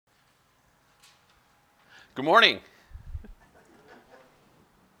Good morning.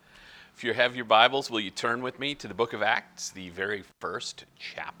 If you have your Bibles, will you turn with me to the book of Acts, the very first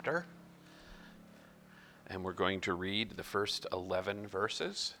chapter? And we're going to read the first 11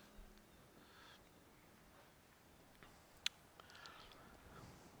 verses.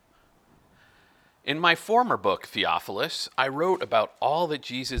 In my former book, Theophilus, I wrote about all that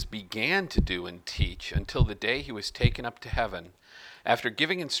Jesus began to do and teach until the day he was taken up to heaven, after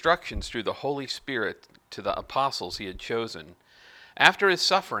giving instructions through the Holy Spirit to the apostles he had chosen. After his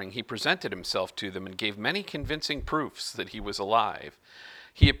suffering, he presented himself to them and gave many convincing proofs that he was alive.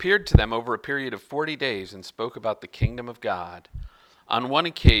 He appeared to them over a period of 40 days and spoke about the kingdom of God. On one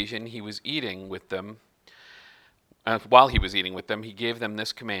occasion, he was eating with them. While he was eating with them, he gave them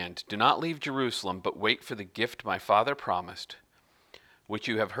this command: "Do not leave Jerusalem, but wait for the gift my Father promised, which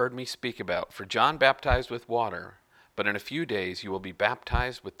you have heard me speak about. For John baptized with water, but in a few days you will be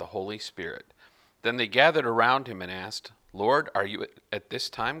baptized with the Holy Spirit." Then they gathered around him and asked, "Lord, are you at this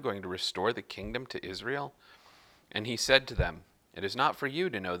time going to restore the kingdom to Israel?" And he said to them, "It is not for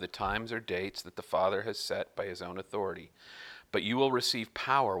you to know the times or dates that the Father has set by his own authority, but you will receive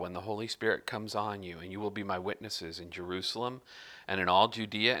power when the Holy Spirit comes on you, and you will be my witnesses in Jerusalem and in all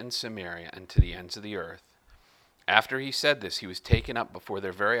Judea and Samaria and to the ends of the earth." After he said this, he was taken up before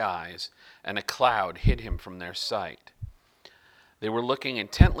their very eyes, and a cloud hid him from their sight. They were looking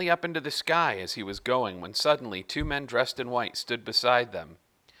intently up into the sky as he was going, when suddenly 2 men dressed in white stood beside them.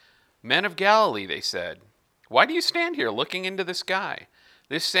 "Men of Galilee," they said, "why do you stand here looking into the sky?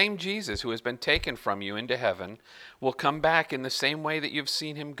 This same Jesus who has been taken from you into heaven will come back in the same way that you've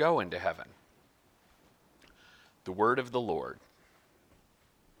seen him go into heaven." The word of the Lord.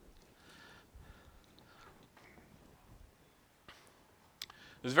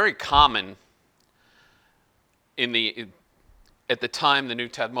 It was very common at the time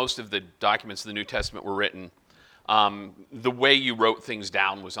most of the documents of the New Testament were written. The way you wrote things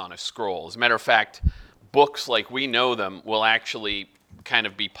down was on a scroll. As a matter of fact, books like we know them will actually kind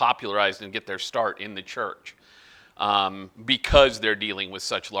of be popularized and get their start in the church because they're dealing with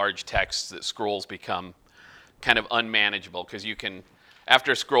such large texts that scrolls become kind of unmanageable, because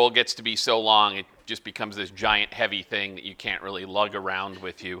after a scroll gets to be so long, it just becomes this giant heavy thing that you can't really lug around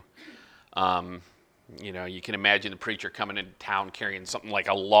with you. You can imagine the preacher coming into town carrying something like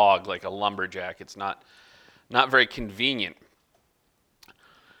a log, like a lumberjack. It's not very convenient.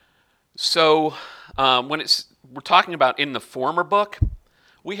 So we're talking about in the former book,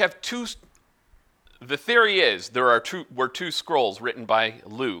 we have two. The theory is there were two scrolls written by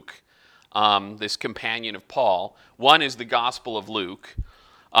Luke, this companion of Paul. One is the Gospel of Luke,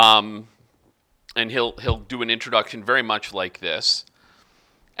 and he'll do an introduction very much like this,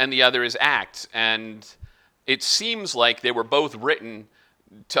 and the other is Acts. And it seems like they were both written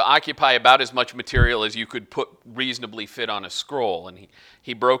to occupy about as much material as you could reasonably fit on a scroll, and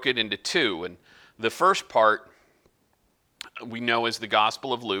he broke it into two. And the first part we know as the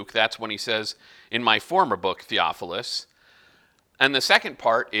Gospel of Luke. That's when he says, "In my former book, Theophilus." And the second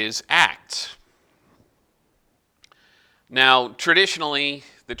part is Acts. Now, traditionally,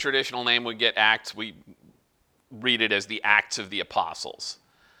 the traditional name would get Acts. We read it as the Acts of the Apostles.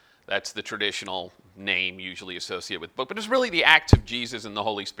 That's the traditional name usually associated with the book. But it's really the Acts of Jesus and the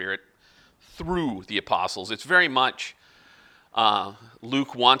Holy Spirit through the apostles. It's very much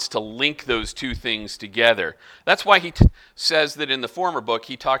Luke wants to link those two things together. That's why he says that in the former book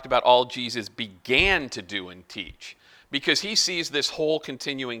he talked about all Jesus began to do and teach, because he sees this whole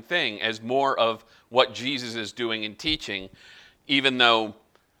continuing thing as more of what Jesus is doing and teaching, even though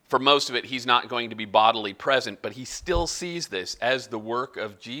for most of it he's not going to be bodily present, but he still sees this as the work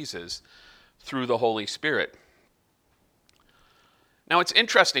of Jesus through the Holy Spirit. Now it's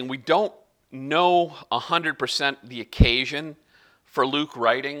interesting, we don't know 100% the occasion for Luke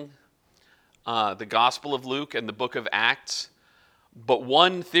writing the Gospel of Luke and the book of Acts, but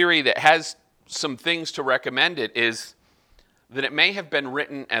one theory that has some things to recommend it is that it may have been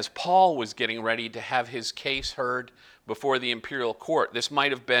written as Paul was getting ready to have his case heard before the imperial court. This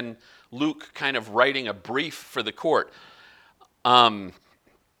might have been Luke kind of writing a brief for the court.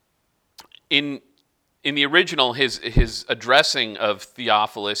 In the original, his addressing of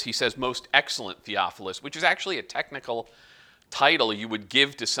Theophilus, he says, "Most excellent Theophilus," which is actually a technical title you would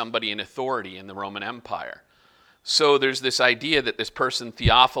give to somebody in authority in the Roman Empire. So there's this idea that this person,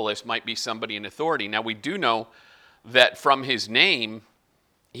 Theophilus, might be somebody in authority. Now, we do know that from his name,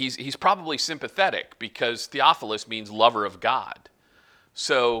 he's probably sympathetic, because Theophilus means lover of God.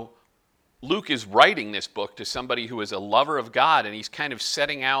 So Luke is writing this book to somebody who is a lover of God, and he's kind of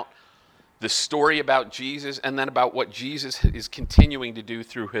setting out the story about Jesus and then about what Jesus is continuing to do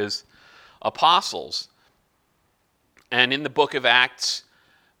through his apostles. And in the book of Acts,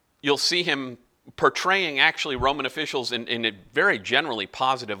 you'll see him portraying actually Roman officials in a very generally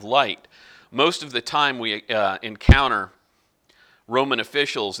positive light. Most of the time we encounter Roman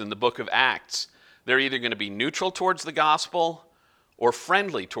officials in the book of Acts, they're either going to be neutral towards the gospel or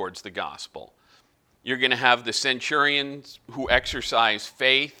friendly towards the gospel. You're going to have the centurions who exercise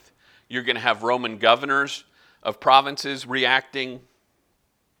faith. You're going to have Roman governors of provinces reacting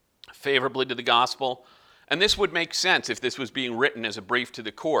favorably to the gospel. And this would make sense if this was being written as a brief to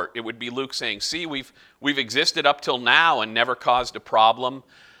the court. It would be Luke saying, see, we've existed up till now and never caused a problem.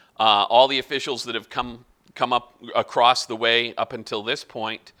 All the officials that have come up across the way up until this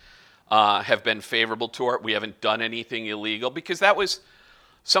point have been favorable to it. We haven't done anything illegal, because that was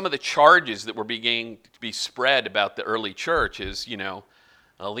some of the charges that were beginning to be spread about the early church is,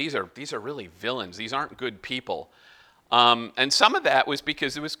 well, these are really villains. These aren't good people. And some of that was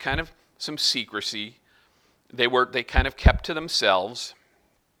because there was kind of some secrecy. They kind of kept to themselves.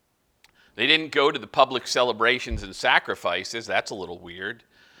 They didn't go to the public celebrations and sacrifices. That's a little weird.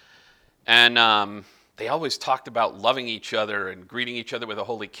 And they always talked about loving each other and greeting each other with a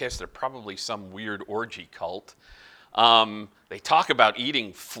holy kiss. They're probably some weird orgy cult. They talk about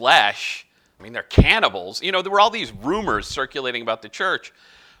eating flesh. I mean, they're cannibals. There were all these rumors circulating about the church.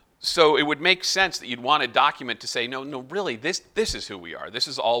 So it would make sense that you'd want a document to say, no, really, this is who we are. This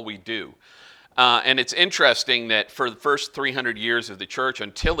is all we do. And it's interesting that for the first 300 years of the church,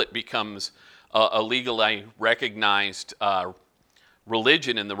 until it becomes a legally recognized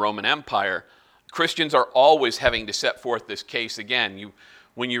religion in the Roman Empire, Christians are always having to set forth this case again.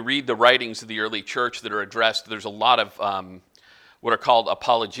 When you read the writings of the early church that are addressed, there's a lot of what are called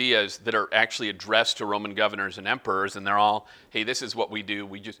apologias that are actually addressed to Roman governors and emperors, and they're all, hey, this is what we do.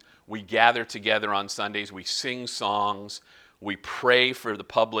 We gather together on Sundays, we sing songs, we pray for the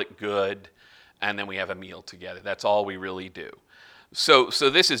public good, and then we have a meal together. That's all we really do. So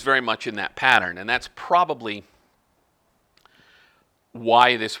this is very much in that pattern, and that's probably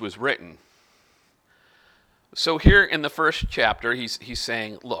why this was written. So here in the first chapter, he's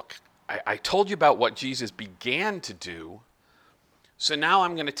saying, look, I told you about what Jesus began to do, so now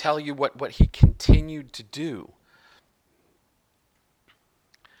I'm going to tell you what he continued to do.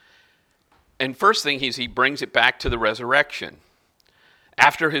 And first thing he brings it back to the resurrection.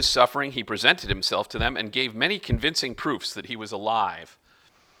 After his suffering, he presented himself to them and gave many convincing proofs that he was alive.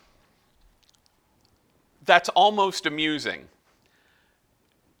 That's almost amusing.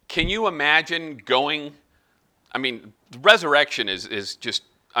 Can you imagine going... the resurrection is just,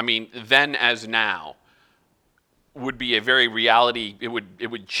 then as now, would be a very reality, it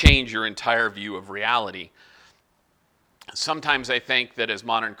would change your entire view of reality. Sometimes I think that as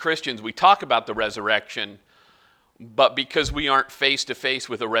modern Christians, we talk about the resurrection, but because we aren't face to face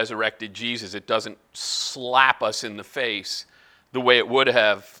with a resurrected Jesus, it doesn't slap us in the face the way it would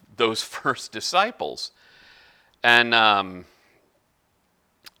have those first disciples. And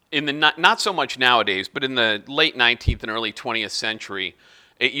in the not so much nowadays, but in the late 19th and early 20th century,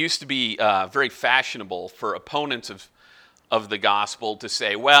 it used to be very fashionable for opponents of the gospel to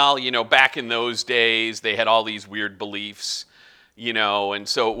say, well, back in those days they had all these weird beliefs, and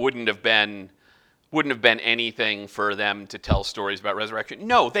so it wouldn't have been anything for them to tell stories about resurrection.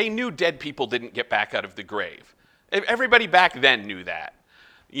 No, they knew dead people didn't get back out of the grave. Everybody back then knew that.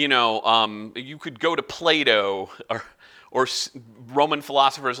 You could go to Plato or Roman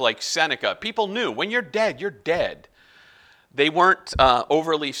philosophers like Seneca. People knew when you're dead, you're dead. They weren't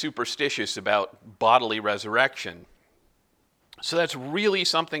overly superstitious about bodily resurrection. So that's really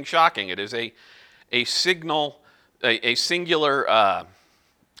something shocking. It is a singular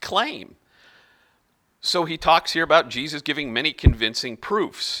claim. So he talks here about Jesus giving many convincing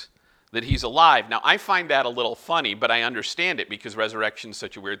proofs that he's alive. Now, I find that a little funny, but I understand it because resurrection is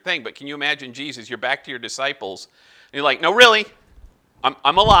such a weird thing. But can you imagine Jesus, you're back to your disciples, and you're like, no, really,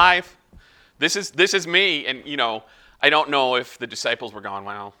 I'm alive. This is me. And, I don't know if the disciples were going,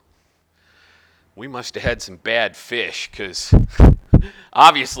 well, we must have had some bad fish because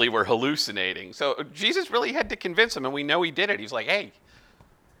obviously we're hallucinating. So Jesus really had to convince them, and we know he did it. He's like, hey,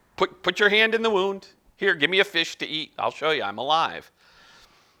 put your hand in the wound. Here, give me a fish to eat. I'll show you I'm alive.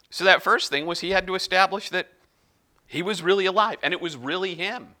 So that first thing was he had to establish that he was really alive, and it was really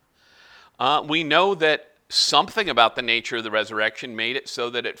him. We know that something about the nature of the resurrection made it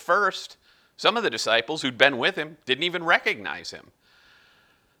so that at first, some of the disciples who'd been with him didn't even recognize him.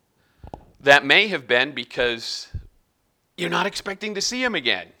 That may have been because you're not expecting to see him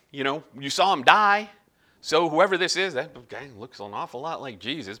again. You saw him die. So whoever this is, that guy looks an awful lot like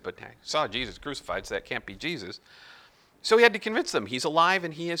Jesus, but I saw Jesus crucified, so that can't be Jesus. So he had to convince them he's alive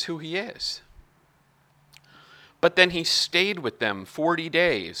and he is who he is. But then he stayed with them 40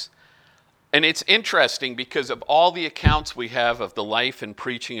 days. And it's interesting because of all the accounts we have of the life and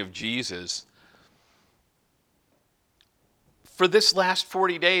preaching of Jesus, for this last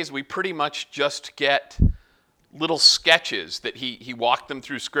 40 days, we pretty much just get little sketches that he walked them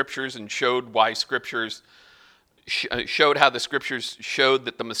through scriptures and showed why scriptures showed how the scriptures showed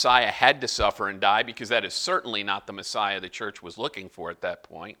that the Messiah had to suffer and die, because that is certainly not the Messiah the church was looking for at that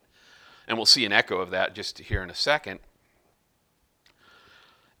point. And we'll see an echo of that just here in a second.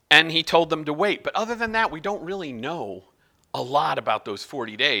 And he told them to wait. But other than that, we don't really know a lot about those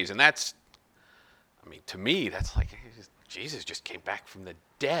 40 days. And that's, I mean, to me, that's like, Jesus just came back from the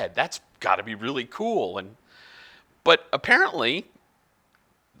dead. That's got to be really cool. But apparently,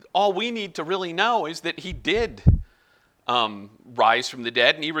 all we need to really know is that he did rise from the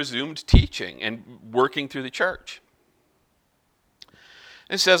dead, and he resumed teaching and working through the church.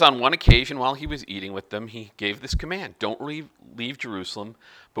 It says, on one occasion while he was eating with them, he gave this command: don't leave Jerusalem,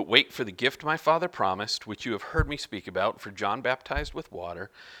 but wait for the gift my Father promised, which you have heard me speak about. For John baptized with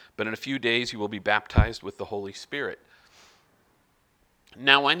water, but in a few days you will be baptized with the Holy Spirit.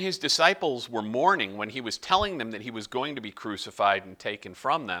 Now when his disciples were mourning, when he was telling them that he was going to be crucified and taken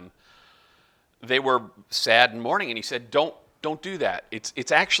from them, they were sad and mourning, and he said, don't do that.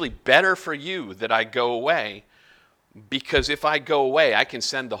 It's actually better for you that I go away, because if I go away, I can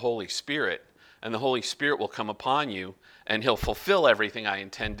send the Holy Spirit, and the Holy Spirit will come upon you, and he'll fulfill everything I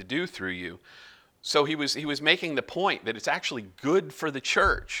intend to do through you. So he was making the point that it's actually good for the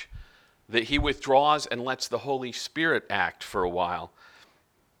church that he withdraws and lets the Holy Spirit act for a while.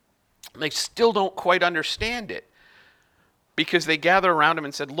 They still don't quite understand it, because they gather around him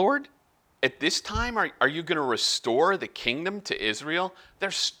and said, Lord, at this time, are you going to restore the kingdom to Israel?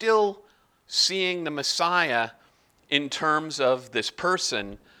 They're still seeing the Messiah in terms of this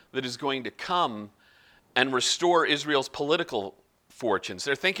person that is going to come and restore Israel's political fortunes.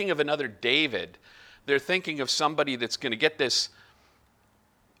 They're thinking of another David. They're thinking of somebody that's going to get this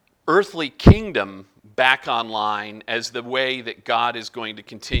earthly kingdom back online as the way that God is going to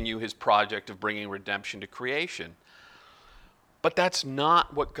continue his project of bringing redemption to creation. But that's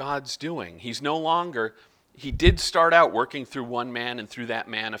not what God's doing. He's no longer, he did start out working through one man, and through that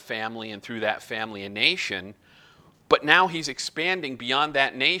man a family, and through that family a nation. But now he's expanding beyond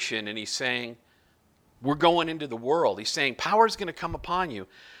that nation, and he's saying, we're going into the world. He's saying, power is going to come upon you.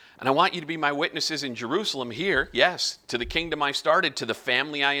 And I want you to be my witnesses in Jerusalem here, yes, to the kingdom I started, to the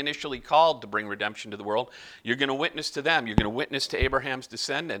family I initially called to bring redemption to the world. You're going to witness to them. You're going to witness to Abraham's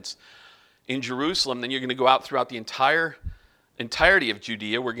descendants in Jerusalem. Then you're going to go out throughout the entirety of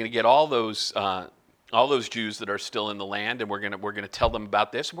Judea. We're going to get all those Jews that are still in the land, and we're going to tell them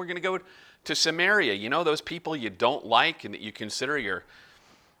about this. And we're going to go to Samaria. You know, those people you don't like and that you consider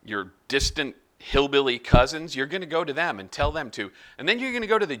your distant hillbilly cousins, you're going to go to them and tell them to. And then you're going to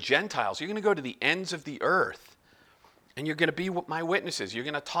go to the Gentiles. You're going to go to the ends of the earth. And you're going to be my witnesses. You're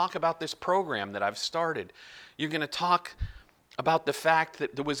going to talk about this program that I've started. You're going to talk about the fact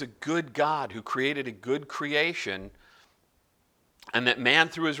that there was a good God who created a good creation, and that man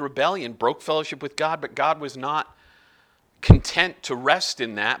through his rebellion broke fellowship with God, but God was not content to rest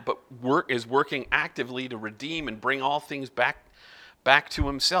in that, but is working actively to redeem and bring all things back to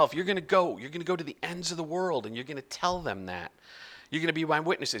himself. You're going to go to the ends of the world, and you're going to tell them that. You're going to be my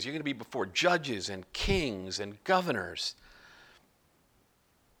witnesses. You're going to be before judges and kings and governors.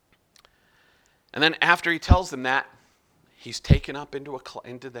 And then after he tells them that, he's taken up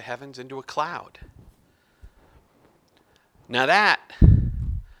into the heavens, into a cloud. Now that,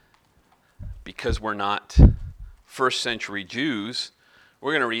 because we're not first century Jews,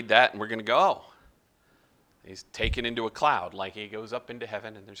 we're going to read that and we're going to go, oh, he's taken into a cloud, like he goes up into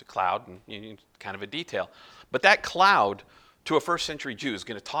heaven and there's a cloud, and kind of a detail. But that cloud, to a first century Jew, is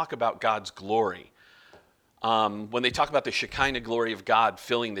going to talk about God's glory. When they talk about the Shekinah glory of God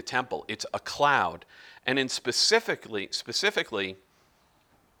filling the temple, it's a cloud. And in specifically,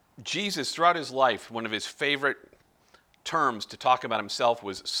 Jesus, throughout his life, one of his favorite terms to talk about himself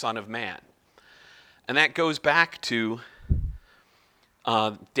was Son of Man. And that goes back to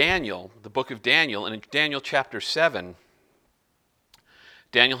Daniel, the book of Daniel. And in Daniel chapter 7,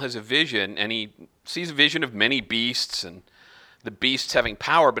 Daniel has a vision, and he sees a vision of many beasts and the beasts having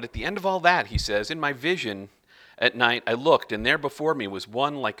power. But at the end of all that, he says, in my vision at night I looked, and there before me was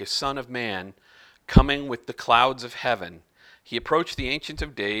one like a son of man coming with the clouds of heaven. He approached the Ancient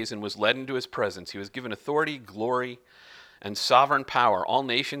of Days and was led into his presence. He was given authority, glory, and sovereign power. All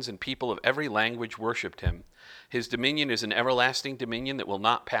nations and people of every language worshipped him. His dominion is an everlasting dominion that will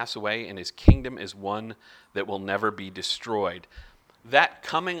not pass away, and his kingdom is one that will never be destroyed. That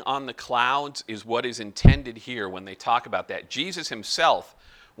coming on the clouds is what is intended here when they talk about that. Jesus himself,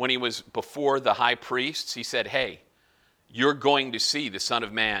 when he was before the high priests, he said, hey, you're going to see the Son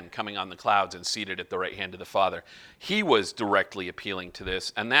of Man coming on the clouds and seated at the right hand of the Father. He was directly appealing to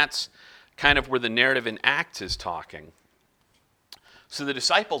this, and that's kind of where the narrative in Acts is talking. So the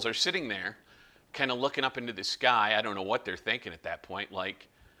disciples are sitting there, kind of looking up into the sky. I don't know what they're thinking at that point. Like,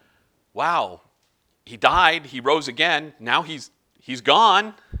 wow, he died, he rose again, now he's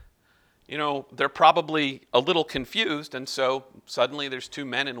gone. You know, they're probably a little confused, and so suddenly there's two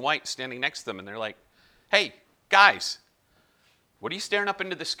men in white standing next to them, and they're like, hey, guys, what are you staring up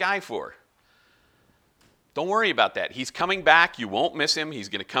into the sky for? Don't worry about that. He's coming back. You won't miss him. He's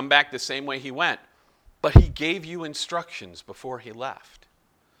going to come back the same way he went. But he gave you instructions before he left.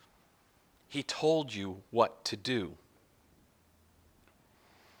 He told you what to do.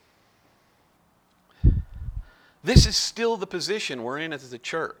 This is still the position we're in as a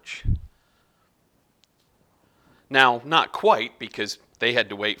church. Now, not quite, because they had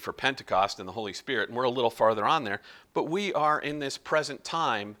to wait for Pentecost and the Holy Spirit, and we're a little farther on there, but we are in this present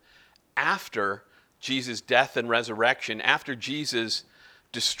time after Jesus' death and resurrection, after Jesus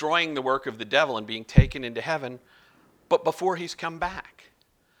destroying the work of the devil and being taken into heaven, but before he's come back.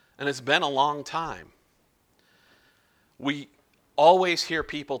 And it's been a long time. We always hear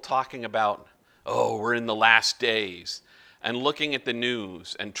people talking about, oh, we're in the last days, and looking at the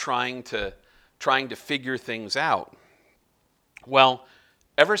news and trying to figure things out. Well,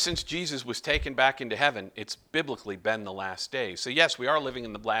 ever since Jesus was taken back into heaven, it's biblically been the last days. So yes, we are living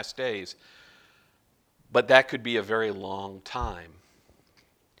in the last days, but that could be a very long time.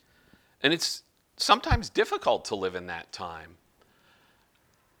 And it's sometimes difficult to live in that time.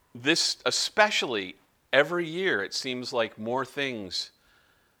 This, especially every year, it seems like more things,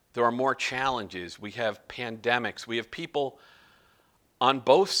 there are more challenges. We have pandemics. We have people on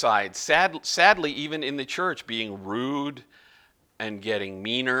both sides, sadly, even in the church, being rude and getting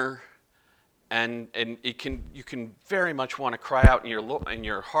meaner. And you can very much want to cry out in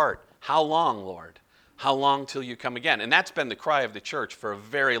your heart, how long, Lord? How long till you come again? And that's been the cry of the church for a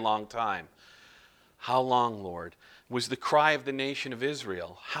very long time. How long, Lord? Was the cry of the nation of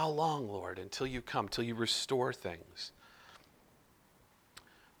Israel. How long, Lord, until you come, till you restore things?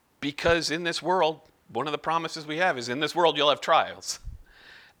 Because in this world, one of the promises we have is in this world you'll have trials.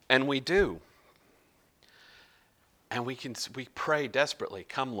 And we do. And we pray desperately,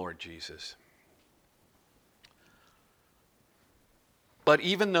 come, Lord Jesus. But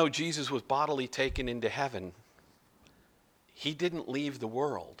even though Jesus was bodily taken into heaven, he didn't leave the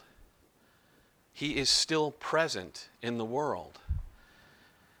world. He is still present in the world.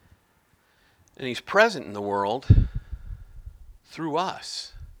 And he's present in the world through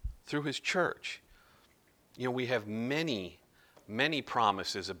us, through his church. You know, we have many, many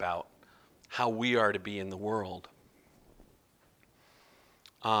promises about how we are to be in the world.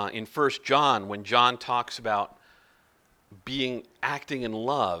 In 1 John, when John talks about acting in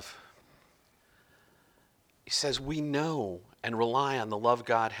love, he says, we know and rely on the love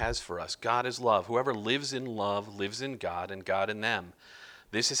God has for us. God is love. Whoever lives in love lives in God and God in them.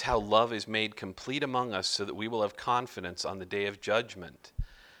 This is how love is made complete among us so that we will have confidence on the day of judgment.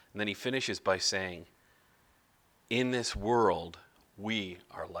 And then he finishes by saying, in this world, we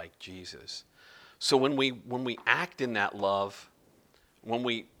are like Jesus. So when we act in that love, when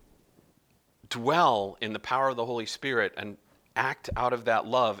we dwell in the power of the Holy Spirit and act out of that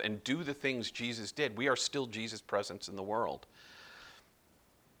love and do the things Jesus did, we are still Jesus' presence in the world.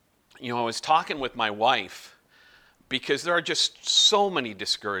 You know, I was talking with my wife because there are just so many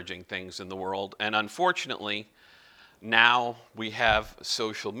discouraging things in the world, and unfortunately, now we have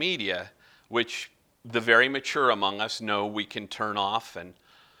social media, which the very mature among us know we can turn off and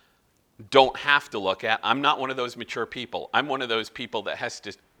don't have to look at. I'm not one of those mature people. I'm one of those people that has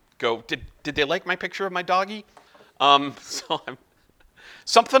to go, did they like my picture of my doggy?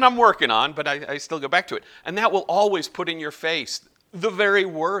 Something I'm working on, but I still go back to it. And that will always put in your face the very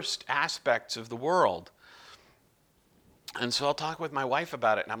worst aspects of the world. And so I'll talk with my wife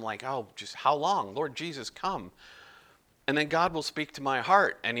about it, and I'm like, oh, just how long? Lord Jesus, come. And then God will speak to my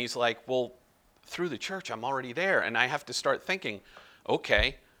heart, and he's like, well, through the church, I'm already there. And I have to start thinking,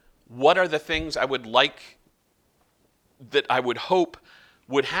 okay, what are the things I would like, that I would hope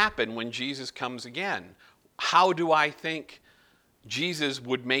would happen when Jesus comes again? How do I think Jesus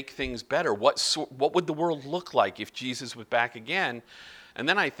would make things better? What would the world look like if Jesus was back again? And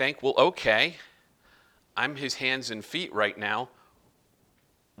then I think, well, okay, I'm his hands and feet right now.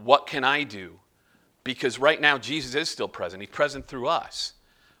 What can I do? Because right now Jesus is still present. He's present through us.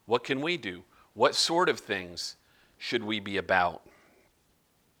 What can we do? What sort of things should we be about?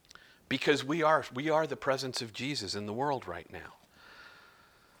 because we are the presence of Jesus in the world right now.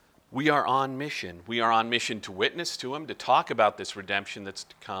 We are on mission. We are on mission to witness to him, to talk about this redemption that's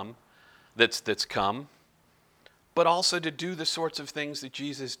come, but also to do the sorts of things that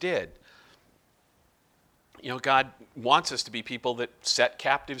Jesus did. God wants us to be people that set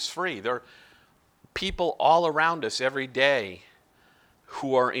captives free. There are people all around us every day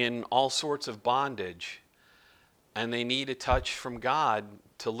who are in all sorts of bondage, and they need a touch from God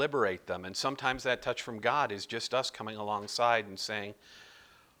to liberate them. And sometimes that touch from God is just us coming alongside and saying,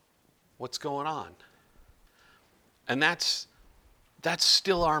 what's going on? And that's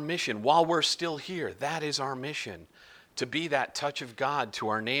still our mission. While we're still here, that is our mission, to be that touch of God to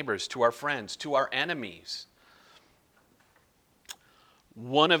our neighbors, to our friends, to our enemies.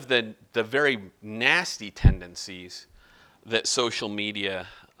 One of the very nasty tendencies that social media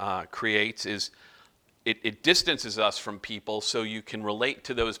creates is it distances us from people, so you can relate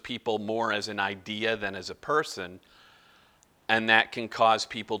to those people more as an idea than as a person, and that can cause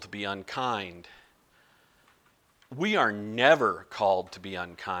people to be unkind. We are never called to be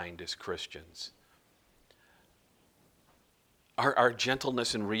unkind as Christians. Our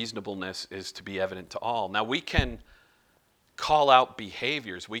gentleness and reasonableness is to be evident to all. Now, we can call out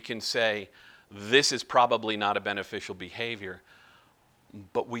behaviors. We can say, this is probably not a beneficial behavior,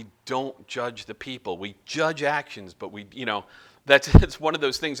 but we don't judge the people. We judge actions, but it's one of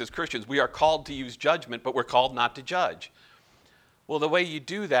those things as Christians. We are called to use judgment, but we're called not to judge. Well, the way you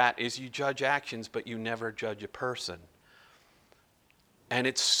do that is you judge actions, but you never judge a person. And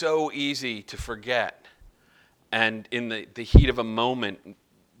it's so easy to forget, and in the heat of a moment,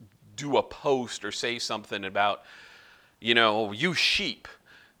 do a post or say something about, you sheep,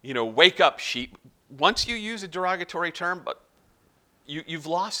 wake up sheep. Once you use a derogatory term, but you've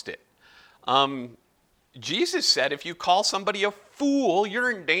lost it. Jesus said if you call somebody a fool,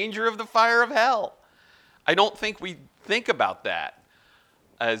 you're in danger of the fire of hell. I don't think we think about that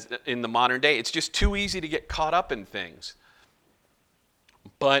as in the modern day. It's just too easy to get caught up in things.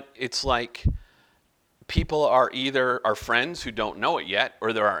 But it's like people are either our friends who don't know it yet,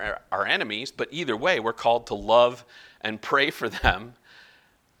 or they're our enemies, but either way, we're called to love and pray for them.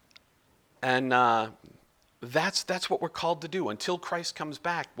 And that's what we're called to do. Until Christ comes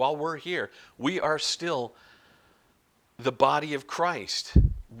back, while we're here, we are still the body of Christ,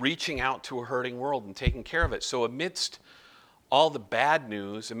 reaching out to a hurting world and taking care of it. So amidst all the bad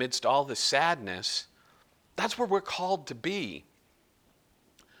news, amidst all the sadness, that's where we're called to be.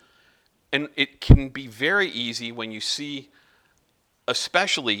 And it can be very easy when you see,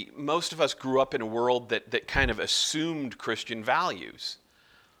 especially, most of us grew up in a world that kind of assumed Christian values.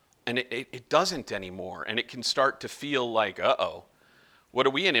 And it doesn't anymore. And it can start to feel like, what are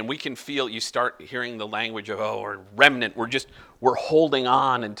we in? And we can feel, you start hearing the language of, we're remnant. We're holding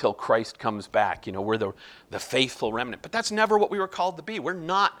on until Christ comes back. We're the faithful remnant. But that's never what we were called to be.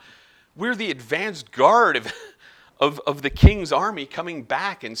 We're the advanced guard of the King's army coming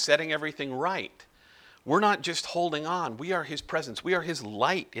back and setting everything right. We're not just holding on. We are his presence. We are his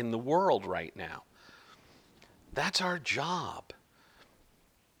light in the world right now. That's our job.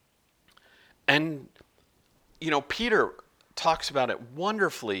 And, Peter talks about it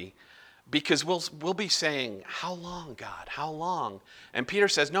wonderfully, because we'll be saying, how long, God? How long? And Peter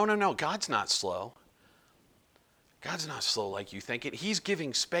says, no, God's not slow. God's not slow like you think it. He's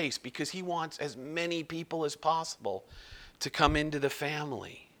giving space because he wants as many people as possible to come into the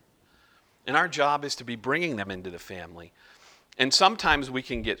family. And our job is to be bringing them into the family. And sometimes we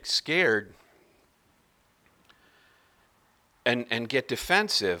can get scared and get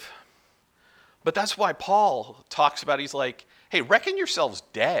defensive. But that's why Paul talks about, he's like, hey, reckon yourselves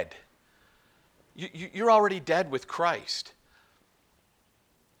dead. You're already dead with Christ.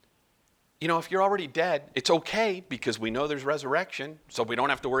 If you're already dead, it's okay because we know there's resurrection, so we don't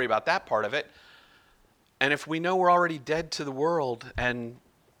have to worry about that part of it. And if we know we're already dead to the world and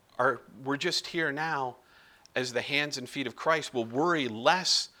we're just here now as the hands and feet of Christ, we'll worry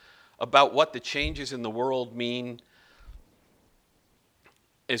less about what the changes in the world mean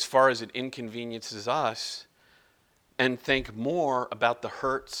as far as it inconveniences us, and think more about the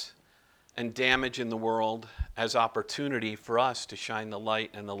hurts and damage in the world as opportunity for us to shine the light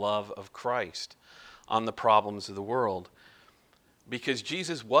and the love of Christ on the problems of the world. Because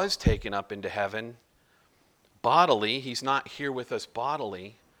Jesus was taken up into heaven bodily. He's not here with us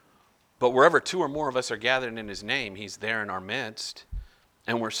bodily, but wherever two or more of us are gathered in his name, he's there in our midst.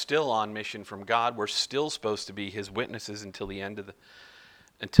 And we're still on mission from God. We're still supposed to be his witnesses until the end of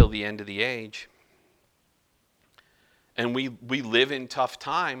the age. And we live in tough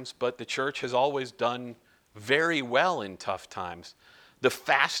times, but the church has always done very well in tough times. The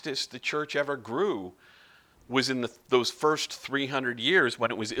fastest the church ever grew was in those first 300 years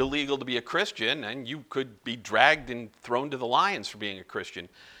when it was illegal to be a Christian and you could be dragged and thrown to the lions for being a Christian.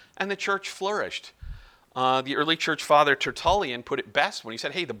 And the church flourished. The early church father Tertullian put it best when he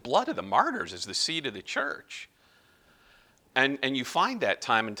said, hey, the blood of the martyrs is the seed of the church. And you find that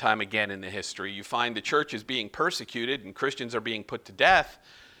time and time again in the history. You find the church is being persecuted and Christians are being put to death.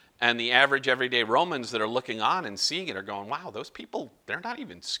 And the average everyday Romans that are looking on and seeing it are going, wow, those people, they're not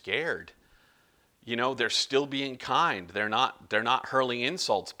even scared. You know, they're still being kind. They're not hurling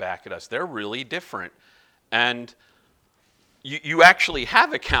insults back at us. They're really different. And you actually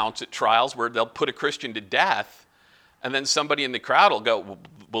have accounts at trials where they'll put a Christian to death, and then somebody in the crowd will go,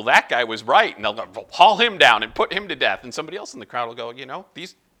 well, that guy was right. And they'll go, well, haul him down and put him to death. And somebody else in the crowd will go, you know,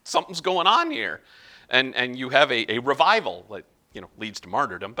 something's going on here. And you have a revival that, you know, leads to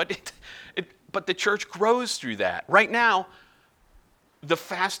martyrdom. But but the church grows through that. Right now, the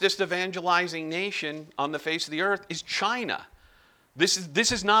fastest evangelizing nation on the face of the earth is China. This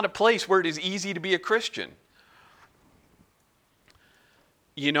is not a place where it is easy to be a Christian.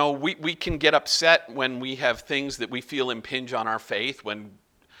 You know, we can get upset when we have things that we feel impinge on our faith, when,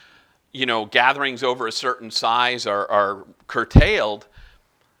 you know, gatherings over a certain size are curtailed.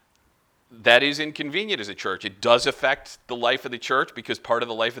 That is inconvenient as a church. It does affect the life of the church because part of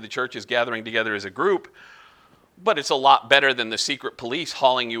the life of the church is gathering together as a group. But it's a lot better than the secret police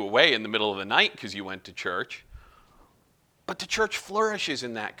hauling you away in the middle of the night because you went to church. But the church flourishes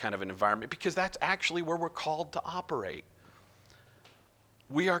in that kind of an environment because that's actually where we're called to operate.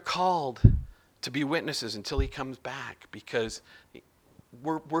 We are called to be witnesses until he comes back because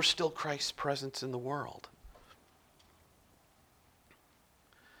we're still Christ's presence in the world.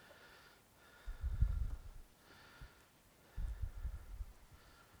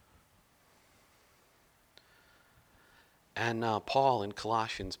 And Paul in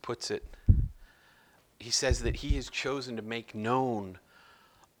Colossians puts it, he says that he has chosen to make known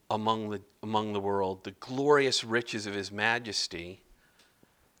among the world the glorious riches of his majesty.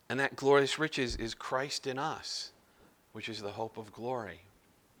 And that glorious riches is Christ in us, which is the hope of glory.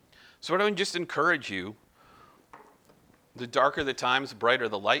 So I would just encourage you, the darker the times, the brighter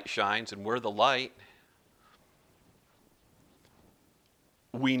the light shines, and we're the light.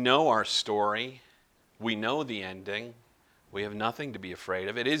 We know our story. We know the ending. We have nothing to be afraid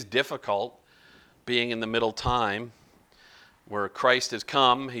of. It is difficult being in the middle time where Christ has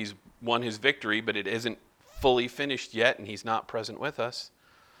come, he's won his victory, but it isn't fully finished yet, and he's not present with us.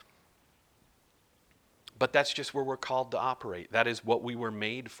 But that's just where we're called to operate. That is what we were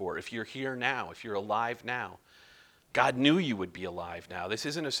made for. If you're here now, if you're alive now, God knew you would be alive now. This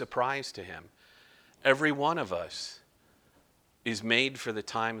isn't a surprise to him. Every one of us is made for the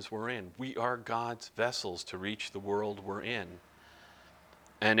times we're in. We are God's vessels to reach the world we're in.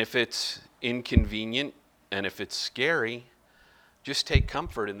 And if it's inconvenient and if it's scary, just take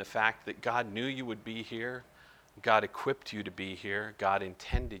comfort in the fact that God knew you would be here, God equipped you to be here, God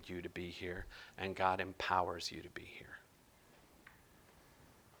intended you to be here, and God empowers you to be here.